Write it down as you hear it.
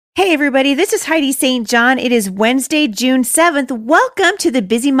Hey everybody, this is Heidi St. John. It is Wednesday, June 7th. Welcome to the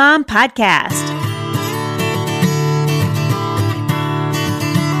Busy Mom Podcast.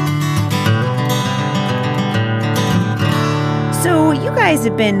 So you guys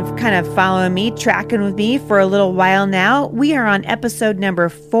have been kind of following me, tracking with me for a little while now. We are on episode number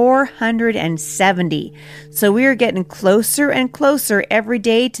 470. So we are getting closer and closer every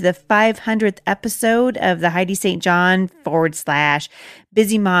day to the 500th episode of the Heidi St. John /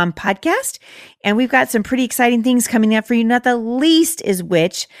 Busy Mom Podcast. And we've got some pretty exciting things coming up for you, not the least is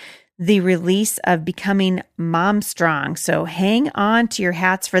which the release of Becoming Mom Strong. So hang on to your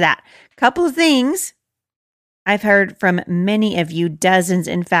hats for that. Couple of things. I've heard from many of you, dozens,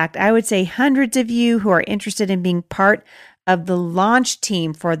 in fact, I would say hundreds of you who are interested in being part of the launch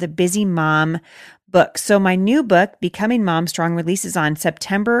team for the Busy Mom book. So my new book, Becoming Mom Strong, releases on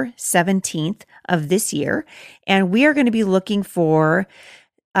September 17th of this year. And we are going to be looking for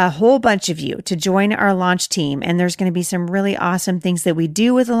a whole bunch of you to join our launch team. And there's going to be some really awesome things that we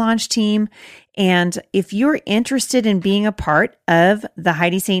do with the launch team. And if you're interested in being a part of the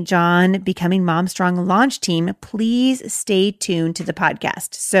Heidi St. John Becoming Mom Strong launch team, please stay tuned to the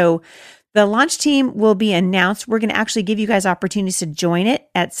podcast. So the launch team will be announced. We're going to actually give you guys opportunities to join it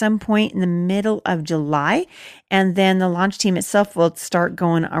at some point in the middle of July. And then the launch team itself will start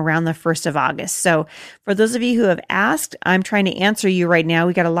going around the 1st of August. So for those of you who have asked, I'm trying to answer you right now.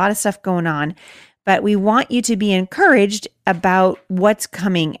 We got a lot of stuff going on, but we want you to be encouraged about what's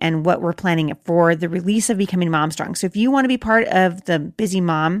coming and what we're planning for the release of Becoming Mom Strong. So if you want to be part of the Busy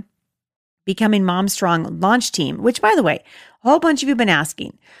Mom Becoming Mom Strong launch team, which by the way, a whole bunch of you have been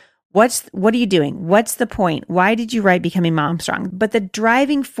asking, what are you doing? What's the point? Why did you write Becoming Mom Strong? But the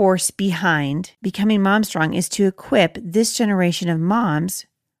driving force behind Becoming Mom Strong is to equip this generation of moms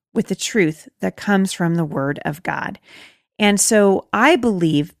with the truth that comes from the Word of God. And so I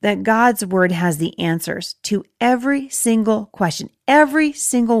believe that God's Word has the answers to every single question, every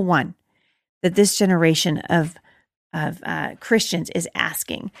single one that this generation of Christians is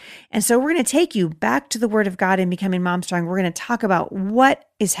asking. And so we're going to take you back to the Word of God in Becoming Mom Strong. We're going to talk about what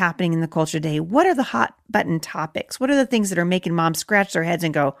is happening in the culture today. What are the hot button topics? What are the things that are making moms scratch their heads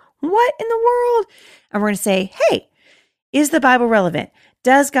and go, what in the world? And we're going to say, hey, is the Bible relevant?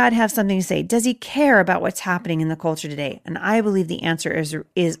 Does God have something to say? Does he care about what's happening in the culture today? And I believe the answer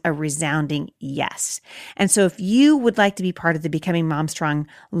is a resounding yes. And so if you would like to be part of the Becoming Mom Strong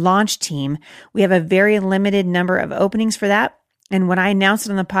launch team, we have a very limited number of openings for that. And when I announce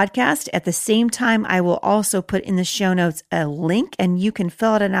it on the podcast, at the same time, I will also put in the show notes a link and you can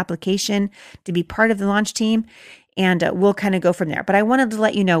fill out an application to be part of the launch team. And we'll kind of go from there. But I wanted to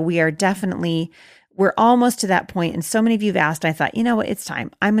let you know we're almost to that point. And so many of you have asked, I thought, you know what, it's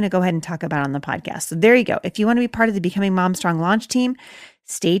time. I'm going to go ahead and talk about it on the podcast. So there you go. If you want to be part of the Becoming Mom Strong launch team,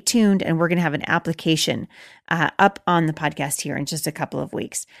 stay tuned and we're going to have an application up on the podcast here in just a couple of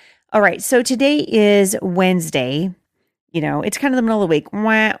weeks. All right. So today is Wednesday. You know, it's kind of the middle of the week.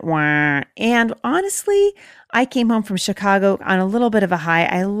 Wah, wah. And honestly, I came home from Chicago on a little bit of a high.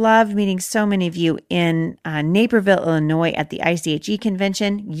 I loved meeting so many of you in Naperville, Illinois at the ICHE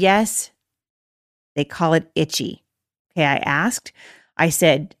convention. Yes, they call it Itchy. Okay, I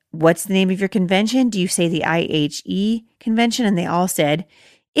said, what's the name of your convention? Do you say the IHE convention? And they all said,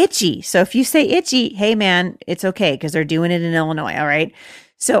 Itchy. So if you say Itchy, hey man, it's okay because they're doing it in Illinois, all right?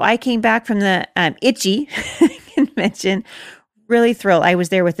 So I came back from the Itchy convention, really thrilled. I was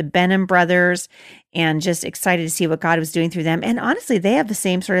there with the Benham brothers and just excited to see what God was doing through them. And honestly, they have the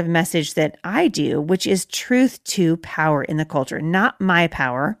same sort of message that I do, which is truth to power in the culture, not my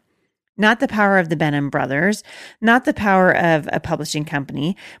power. Not the power of the Benham brothers, not the power of a publishing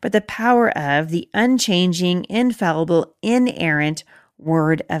company, but the power of the unchanging, infallible, inerrant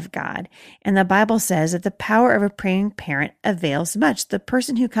Word of God. And the Bible says that the power of a praying parent avails much. The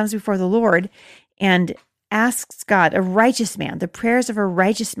person who comes before the Lord and asks God, a righteous man, the prayers of a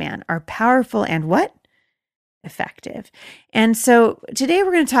righteous man are powerful and what? Effective. And so today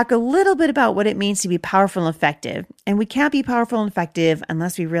we're going to talk a little bit about what it means to be powerful and effective. And we can't be powerful and effective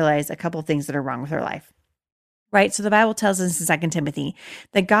unless we realize a couple of things that are wrong with our life, right? So the Bible tells us in 2 Timothy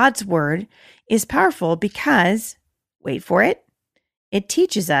that God's Word is powerful because, wait for it, it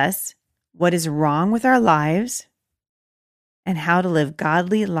teaches us what is wrong with our lives and how to live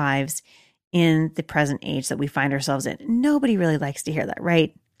godly lives in the present age that we find ourselves in. Nobody really likes to hear that,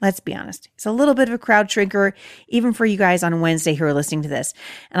 right? Let's be honest. It's a little bit of a crowd shrinker, even for you guys on Wednesday who are listening to this.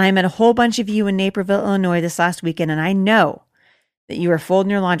 And I met a whole bunch of you in Naperville, Illinois this last weekend, and I know that you are folding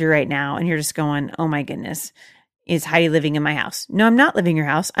your laundry right now, and you're just going, oh my goodness, is Heidi living in my house? No, I'm not living in your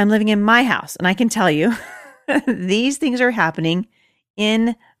house. I'm living in my house. And I can tell you, these things are happening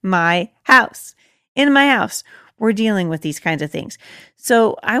in my house. In my house, we're dealing with these kinds of things.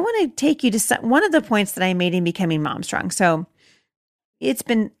 So I want to take you to one of the points that I made in Becoming Mom Strong. So it's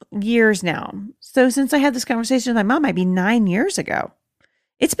been years now. So since I had this conversation with my mom, might be 9 years ago.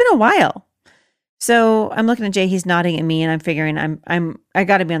 It's been a while. So I'm looking at Jay, he's nodding at me, and I'm figuring I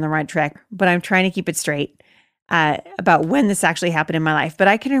got to be on the right track, but I'm trying to keep it straight about when this actually happened in my life. But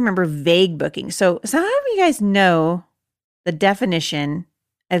I can remember vague booking. So some of you guys know the definition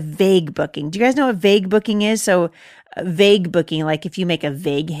of vague booking. Do you guys know what vague booking is? So vague booking, like if you make a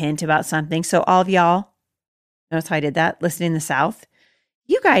vague hint about something. So all of y'all, notice how I did that, listening in the South.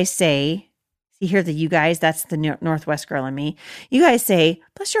 You guys say, see here, you guys, that's the Northwest girl in me. You guys say,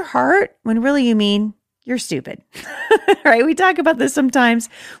 bless your heart, when really you mean you're stupid, right? We talk about this sometimes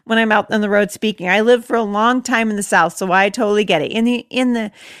when I'm out on the road speaking. I lived for a long time in the South, so I totally get it. In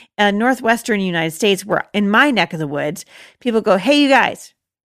the Northwestern United States, where in my neck of the woods, people go, hey, you guys,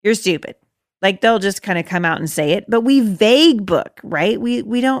 you're stupid. Like they'll just kind of come out and say it, but we vague book, right?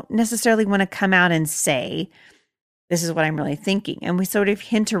 We don't necessarily want to come out and say, this is what I'm really thinking. And we sort of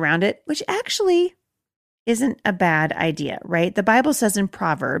hint around it, which actually isn't a bad idea, right? The Bible says in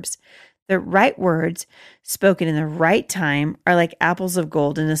Proverbs, the right words spoken in the right time are like apples of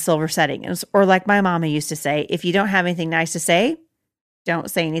gold in a silver setting. Or like my mama used to say, if you don't have anything nice to say,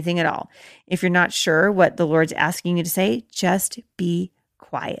 don't say anything at all. If you're not sure what the Lord's asking you to say, just be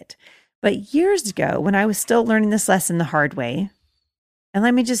quiet. But years ago, when I was still learning this lesson the hard way, and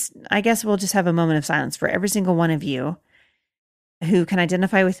I guess we'll just have a moment of silence for every single one of you who can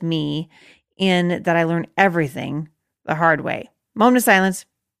identify with me in that I learned everything the hard way. Moment of silence.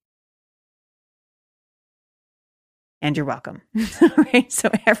 And you're welcome. Right? So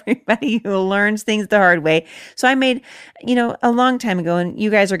everybody who learns things the hard way. So I made, a long time ago, and you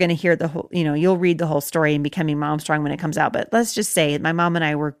guys are going to hear the whole, you'll read the whole story in Becoming Mom Strong when it comes out. But let's just say my mom and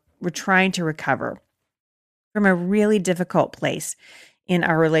I were trying to recover from a really difficult place in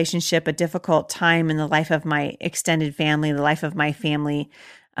our relationship, a difficult time in the life of my extended family, the life of my family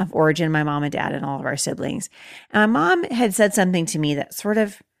of origin, my mom and dad and all of our siblings. And my mom had said something to me that sort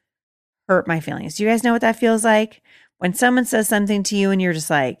of hurt my feelings. Do you guys know what that feels like? When someone says something to you and you're just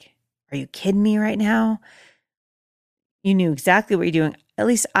like, are you kidding me right now? You knew exactly what you're doing. At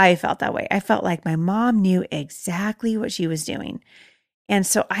least I felt that way. I felt like my mom knew exactly what she was doing. And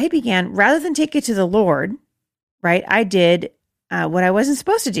so I began, rather than take it to the Lord, right? I did what I wasn't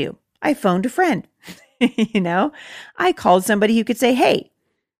supposed to do. I phoned a friend, I called somebody who could say, hey,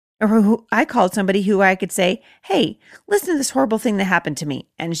 I called somebody who I could say, hey, listen to this horrible thing that happened to me.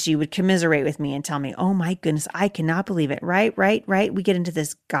 And she would commiserate with me and tell me, oh my goodness, I cannot believe it. Right. We get into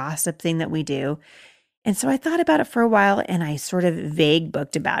this gossip thing that we do. And so I thought about it for a while and I sort of vague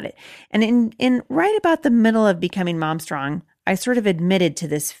booked about it. And in right about the middle of Becoming Mom Strong, I sort of admitted to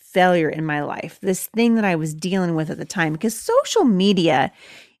this failure in my life, this thing that I was dealing with at the time, because social media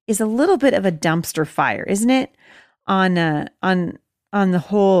is a little bit of a dumpster fire, isn't it? On the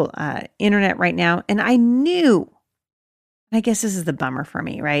whole internet right now. And I knew, I guess this is the bummer for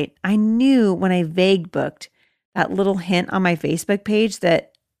me, right? I knew when I vague booked that little hint on my Facebook page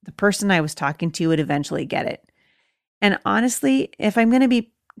that the person I was talking to would eventually get it. And honestly, if I'm going to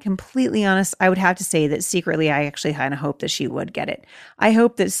be completely honest, I would have to say that secretly, I actually kind of hope that she would get it. I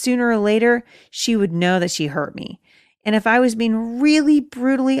hope that sooner or later, she would know that she hurt me. And if I was being really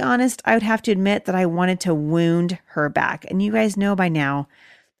brutally honest, I would have to admit that I wanted to wound her back. And you guys know by now,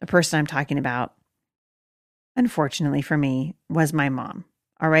 the person I'm talking about, unfortunately for me, was my mom.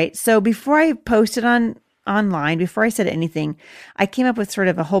 All right. So before I posted online, before I said anything, I came up with sort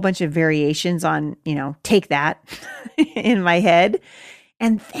of a whole bunch of variations on, take that in my head.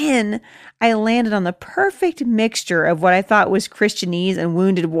 And then I landed on the perfect mixture of what I thought was Christianese and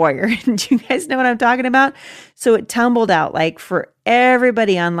wounded warrior. Do you guys know what I'm talking about? So it tumbled out like for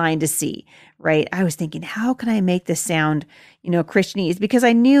everybody online to see, right? I was thinking, how can I make this sound, Christianese? Because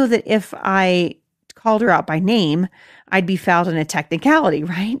I knew that if I called her out by name, I'd be fouled in a technicality,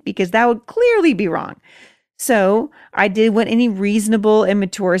 right? Because that would clearly be wrong. So I did what any reasonable,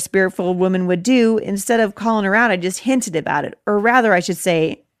 immature, spirit-filled woman would do. Instead of calling her out, I just hinted about it. Or rather,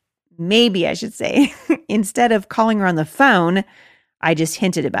 maybe I should say, instead of calling her on the phone, I just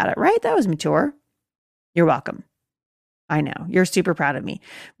hinted about it, right? That was mature. You're welcome. I know. You're super proud of me,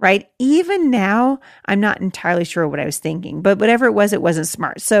 right? Even now, I'm not entirely sure what I was thinking, but whatever it wasn't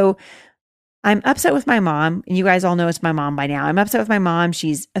smart. So I'm upset with my mom, and you guys all know it's my mom by now. I'm upset with my mom.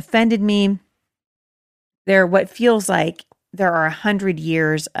 She's offended me. What feels like there are 100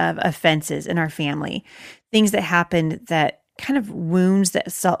 years of offenses in our family, things that happened that kind of wounds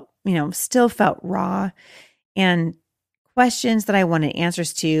that still felt raw. And questions that I wanted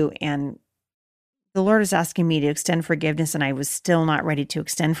answers to. And the Lord was asking me to extend forgiveness, and I was still not ready to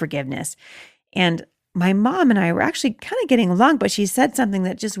extend forgiveness. And my mom and I were actually kind of getting along, but she said something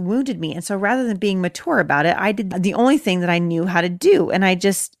that just wounded me. And so rather than being mature about it, I did the only thing that I knew how to do. And I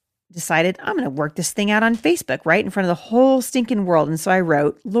just decided I'm going to work this thing out on Facebook, right in front of the whole stinking world. And so I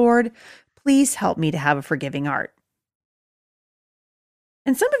wrote, Lord, please help me to have a forgiving heart.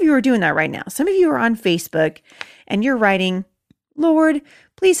 And some of you are doing that right now. Some of you are on Facebook and you're writing, Lord,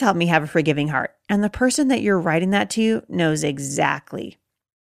 please help me have a forgiving heart. And the person that you're writing that to knows exactly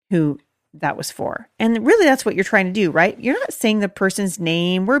who that was for. And really, that's what you're trying to do, right? You're not saying the person's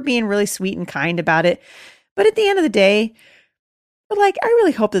name. We're being really sweet and kind about it. But at the end of the day, we're like, I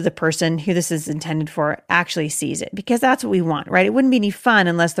really hope that the person who this is intended for actually sees it, because that's what we want, right? It wouldn't be any fun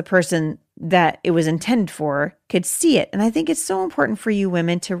unless the person that it was intended for could see it. And I think it's so important for you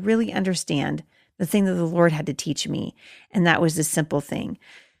women to really understand the thing that the Lord had to teach me. And that was this simple thing.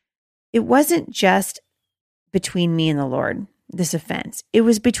 It wasn't just between me and the Lord, this offense. It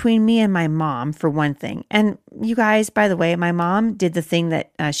was between me and my mom, for one thing. And you guys, by the way, my mom did the thing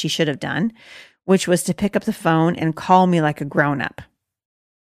that she should have done, which was to pick up the phone and call me like a grown-up,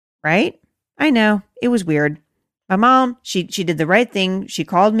 right? I know, it was weird. My mom, she did the right thing. She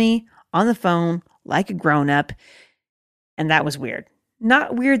called me on the phone like a grown-up, and that was weird.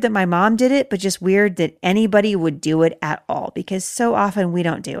 Not weird that my mom did it, but just weird that anybody would do it at all, because so often we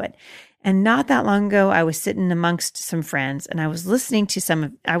don't do it. And not that long ago, I was sitting amongst some friends and I was listening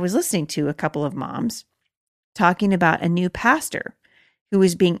to a couple of moms talking about a new pastor who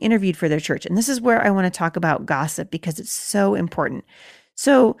was being interviewed for their church. And this is where I want to talk about gossip, because it's so important.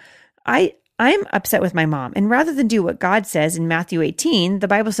 So I'm upset with my mom. And rather than do what God says in Matthew 18, the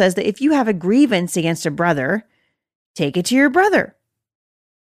Bible says that if you have a grievance against a brother, take it to your brother.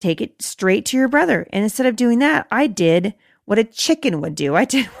 Take it straight to your brother. And instead of doing that, I did what a chicken would do. I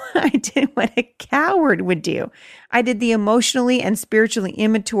did what a coward would do. I did the emotionally and spiritually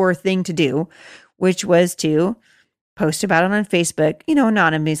immature thing to do, which was to post about it on Facebook,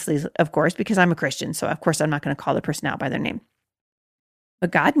 anonymously, of course, because I'm a Christian. So of course I'm not going to call the person out by their name.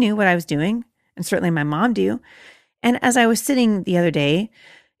 But God knew what I was doing, and certainly my mom knew. And as I was sitting the other day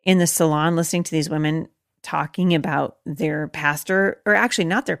in the salon listening to these women talking about their pastor, or actually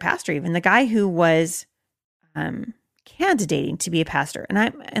not their pastor, even the guy who was candidating to be a pastor.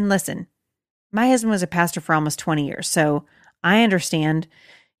 And listen, my husband was a pastor for almost 20 years. So I understand,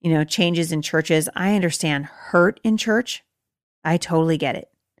 changes in churches. I understand hurt in church. I totally get it.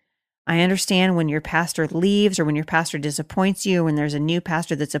 I understand when your pastor leaves, or when your pastor disappoints you, when there's a new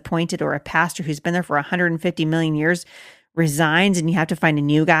pastor that's appointed, or a pastor who's been there for 150 million years resigns and you have to find a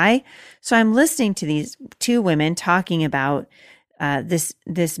new guy. So I'm listening to these two women talking about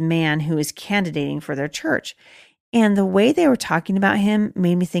this man who is candidating for their church. And the way they were talking about him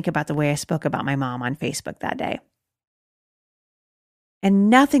made me think about the way I spoke about my mom on Facebook that day. And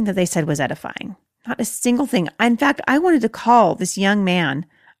nothing that they said was edifying. Not a single thing. In fact, I wanted to call this young man.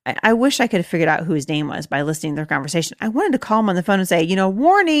 I wish I could have figured out who his name was by listening to their conversation. I wanted to call him on the phone and say,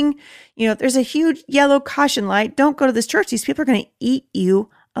 warning, there's a huge yellow caution light. Don't go to this church. These people are going to eat you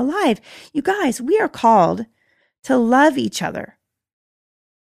alive. You guys, we are called to love each other.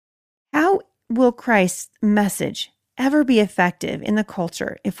 How will Christ's message ever be effective in the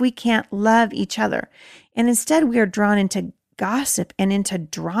culture if we can't love each other? And instead, we are drawn into gossip and into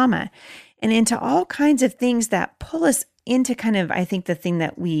drama and into all kinds of things that pull us into kind of, I think, the thing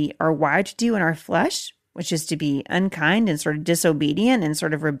that we are wired to do in our flesh, which is to be unkind and sort of disobedient and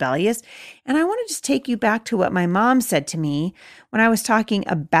sort of rebellious. And I want to just take you back to what my mom said to me when I was talking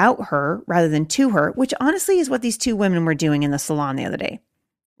about her rather than to her, which honestly is what these two women were doing in the salon the other day,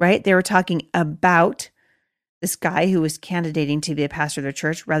 right? They were talking about this guy who was candidating to be a pastor of their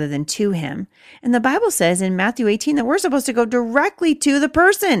church rather than to him. And the Bible says in Matthew 18 that we're supposed to go directly to the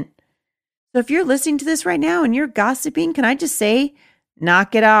person. So if you're listening to this right now and you're gossiping, can I just say,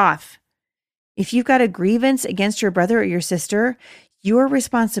 knock it off. If you've got a grievance against your brother or your sister, your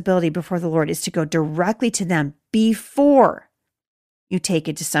responsibility before the Lord is to go directly to them before you take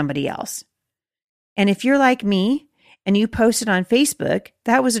it to somebody else. And if you're like me and you posted on Facebook,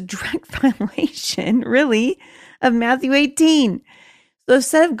 that was a direct violation, really, of Matthew 18. So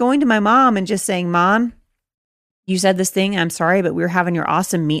instead of going to my mom and just saying, Mom, you said this thing, I'm sorry, but we were having your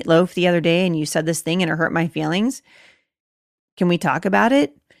awesome meatloaf the other day and you said this thing and it hurt my feelings. Can we talk about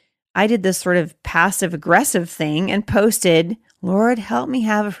it? I did this sort of passive aggressive thing and posted, Lord, help me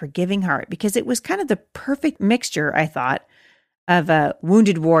have a forgiving heart, because it was kind of the perfect mixture, I thought, of a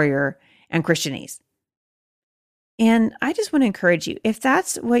wounded warrior and Christianese. And I just want to encourage you, if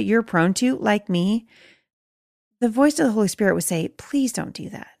that's what you're prone to, like me, the voice of the Holy Spirit would say, please don't do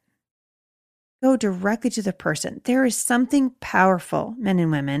that. Go directly to the person. There is something powerful, men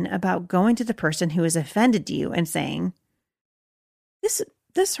and women, about going to the person who has offended you and saying,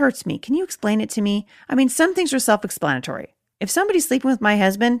 this hurts me. Can you explain it to me? I mean, some things are self-explanatory. If somebody's sleeping with my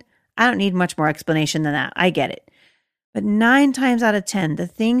husband, I don't need much more explanation than that. I get it. But 9 times out of 10, the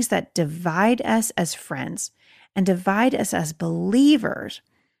things that divide us as friends and divide us as believers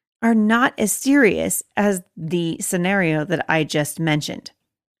are not as serious as the scenario that I just mentioned.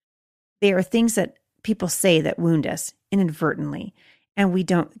 They are things that people say that wound us inadvertently, and we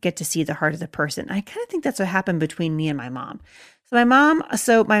don't get to see the heart of the person. I kind of think that's what happened between me and my mom. My mom,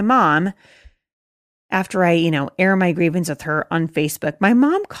 after I, air my grievance with her on Facebook, my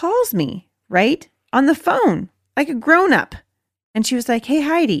mom calls me, right, on the phone, like a grown-up. And she was like, hey,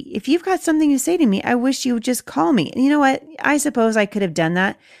 Heidi, if you've got something to say to me, I wish you would just call me. And you know what? I suppose I could have done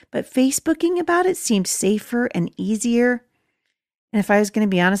that, but Facebooking about it seemed safer and easier. And if I was going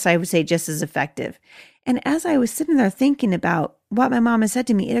to be honest, I would say just as effective. And as I was sitting there thinking about what my mom had said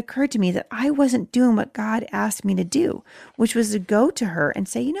to me, it occurred to me that I wasn't doing what God asked me to do, which was to go to her and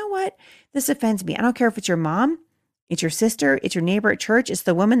say, you know what? This offends me. I don't care if it's your mom, it's your sister, it's your neighbor at church, it's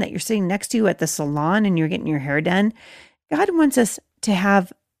the woman that you're sitting next to at the salon and you're getting your hair done. God wants us to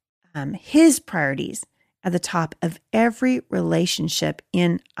have his priorities at the top of every relationship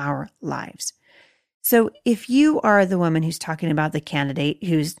in our lives. So if you are the woman who's talking about the candidate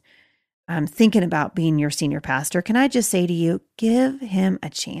who's thinking about being your senior pastor, can I just say to you, give him a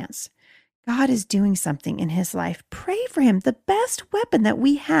chance. God is doing something in his life. Pray for him. The best weapon that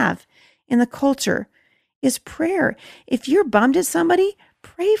we have in the culture is prayer. If you're bummed at somebody,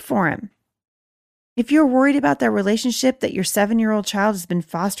 pray for him. If you're worried about that relationship that your 7-year-old child has been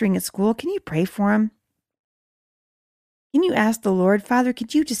fostering at school, can you pray for him? Can you ask the Lord, Father,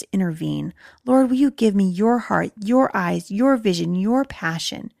 could you just intervene? Lord, will you give me your heart, your eyes, your vision, your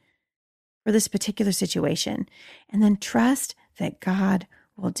passion for this particular situation? And then trust that God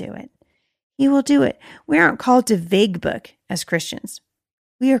will do it. He will do it. We aren't called to vague book as Christians.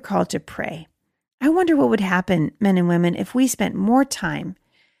 We are called to pray. I wonder what would happen, men and women, if we spent more time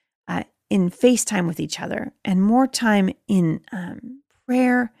in FaceTime with each other and more time in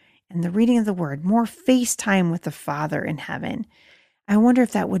prayer and the reading of the word, more FaceTime with the Father in heaven. I wonder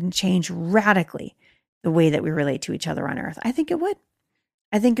if that wouldn't change radically the way that we relate to each other on earth. I think it would.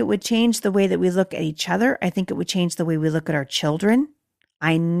 I think it would change the way that we look at each other. I think it would change the way we look at our children.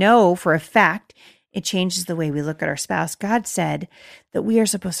 I know for a fact it changes the way we look at our spouse. God said that we are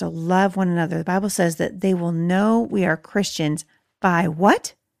supposed to love one another. The Bible says that they will know we are Christians by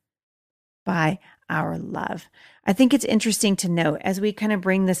what? By our love. I think it's interesting to note as we kind of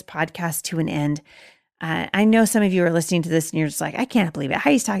bring this podcast to an end. I know some of you are listening to this and you're just like, I can't believe it. How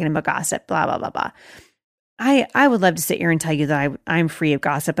he's talking about gossip, blah, blah, blah, blah. I would love to sit here and tell you that I'm free of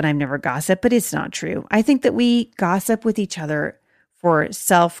gossip and I've never gossiped, but it's not true. I think that we gossip with each other for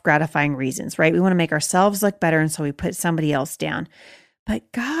self-gratifying reasons, right? We want to make ourselves look better, and so we put somebody else down.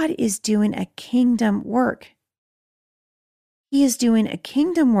 But God is doing a kingdom work. He is doing a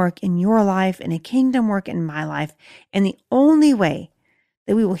kingdom work in your life and a kingdom work in my life. And the only way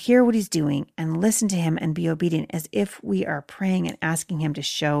that we will hear what he's doing and listen to him and be obedient is if we are praying and asking him to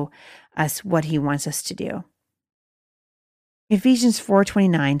show us what he wants us to do. Ephesians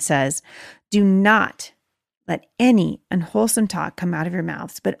 4:29 says, do not let any unwholesome talk come out of your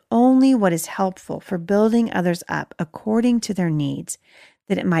mouths, but only what is helpful for building others up according to their needs,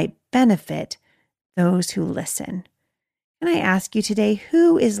 that it might benefit those who listen. Can I ask you today,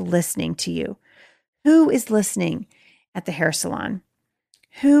 who is listening to you? Who is listening at the hair salon?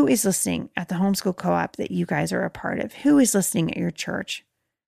 Who is listening at the homeschool co-op that you guys are a part of? Who is listening at your church?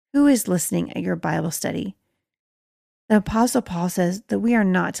 Who is listening at your Bible study? The Apostle Paul says that we are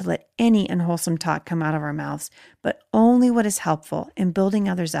not to let any unwholesome talk come out of our mouths, but only what is helpful in building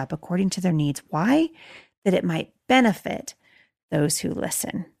others up according to their needs. Why? That it might benefit those who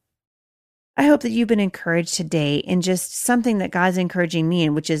listen. I hope that you've been encouraged today in just something that God's encouraging me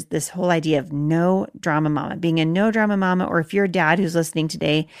in, which is this whole idea of no drama mama, being a no drama mama, or if you're a dad who's listening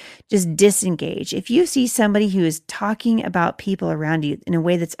today, just disengage. If you see somebody who is talking about people around you in a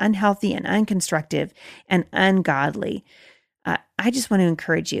way that's unhealthy and unconstructive and ungodly, I just want to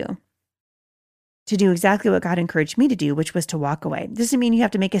encourage you to do exactly what God encouraged me to do, which was to walk away. This doesn't mean you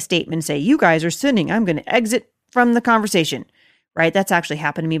have to make a statement and say, you guys are sinning, I'm going to exit from the conversation. Right? That's actually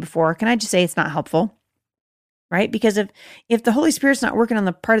happened to me before. Can I just say it's not helpful? Right? Because if the Holy Spirit's not working on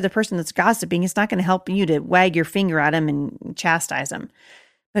the part of the person that's gossiping, it's not going to help you to wag your finger at him and chastise him.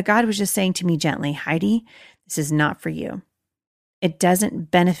 But God was just saying to me gently, Heidi, this is not for you. It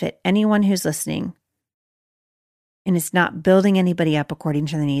doesn't benefit anyone who's listening and it's not building anybody up according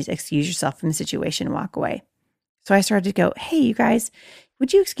to their needs. Excuse yourself from the situation and walk away. So I started to go, hey, you guys,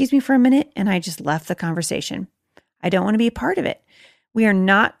 would you excuse me for a minute? And I just left the conversation. I don't want to be a part of it. We are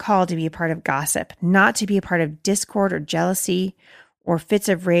not called to be a part of gossip, not to be a part of discord or jealousy or fits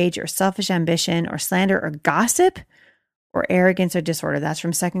of rage or selfish ambition or slander or gossip or arrogance or disorder. That's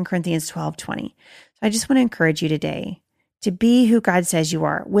from 2 Corinthians 12:20. So I just want to encourage you today to be who God says you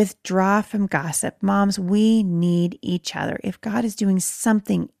are. Withdraw from gossip. Moms, we need each other. If God is doing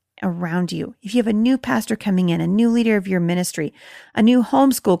something around you, if you have a new pastor coming in, a new leader of your ministry, a new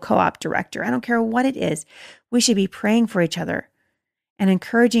homeschool co-op director, I don't care what it is, we should be praying for each other and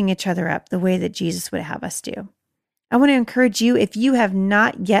encouraging each other up the way that Jesus would have us do. I want to encourage you, if you have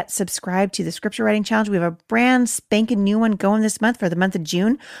not yet subscribed to the Scripture Writing Challenge, we have a brand spanking new one going this month for the month of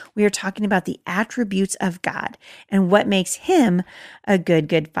June. We are talking about the attributes of God and what makes him a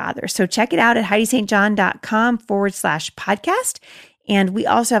good father. So check it out at HeidiSt.John.com/podcast. And we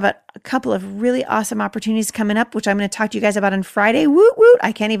also have a couple of really awesome opportunities coming up, which I'm going to talk to you guys about on Friday. Woot, woot.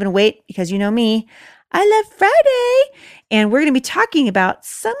 I can't even wait because you know me. I love Friday. And we're going to be talking about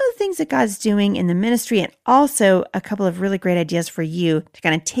some of the things that God's doing in the ministry and also a couple of really great ideas for you to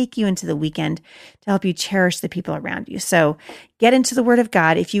kind of take you into the weekend to help you cherish the people around you. So get into the Word of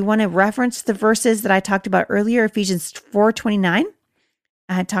God. If you want to reference the verses that I talked about earlier, Ephesians 4:29,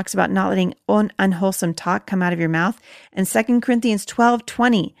 it talks about not letting unwholesome talk come out of your mouth. And 2 Corinthians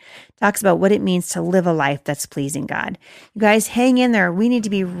 12:20 talks about what it means to live a life that's pleasing God. You guys, hang in there. We need to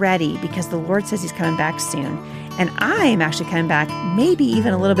be ready because the Lord says he's coming back soon. And I am actually coming back maybe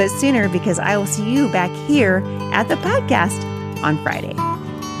even a little bit sooner because I will see you back here at the podcast on Friday.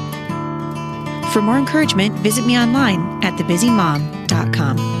 For more encouragement, visit me online at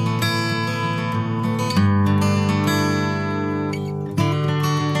thebusymom.com.